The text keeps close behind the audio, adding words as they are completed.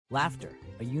Laughter,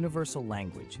 a universal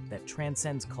language that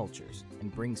transcends cultures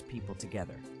and brings people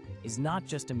together, is not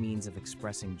just a means of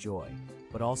expressing joy,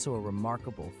 but also a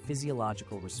remarkable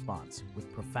physiological response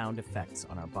with profound effects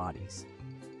on our bodies.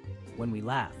 When we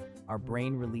laugh, our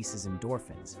brain releases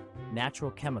endorphins,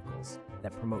 natural chemicals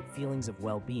that promote feelings of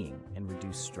well-being and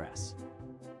reduce stress.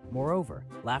 Moreover,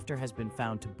 laughter has been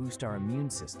found to boost our immune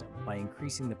system by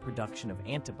increasing the production of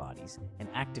antibodies and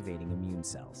activating immune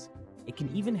cells. It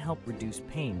can even help reduce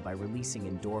pain by releasing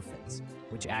endorphins,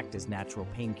 which act as natural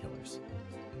painkillers.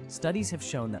 Studies have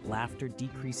shown that laughter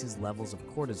decreases levels of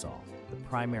cortisol, the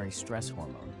primary stress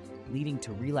hormone, leading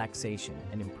to relaxation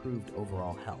and improved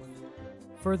overall health.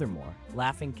 Furthermore,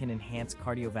 laughing can enhance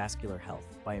cardiovascular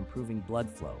health by improving blood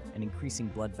flow and increasing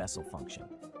blood vessel function.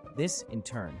 This, in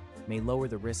turn, may lower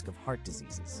the risk of heart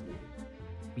diseases.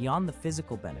 Beyond the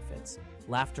physical benefits,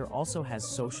 laughter also has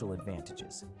social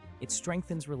advantages. It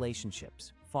strengthens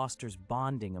relationships, fosters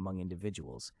bonding among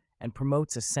individuals, and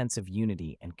promotes a sense of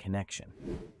unity and connection.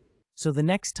 So the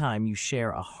next time you share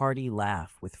a hearty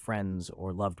laugh with friends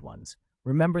or loved ones,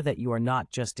 remember that you are not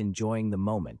just enjoying the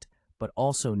moment, but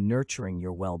also nurturing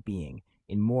your well-being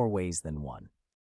in more ways than one.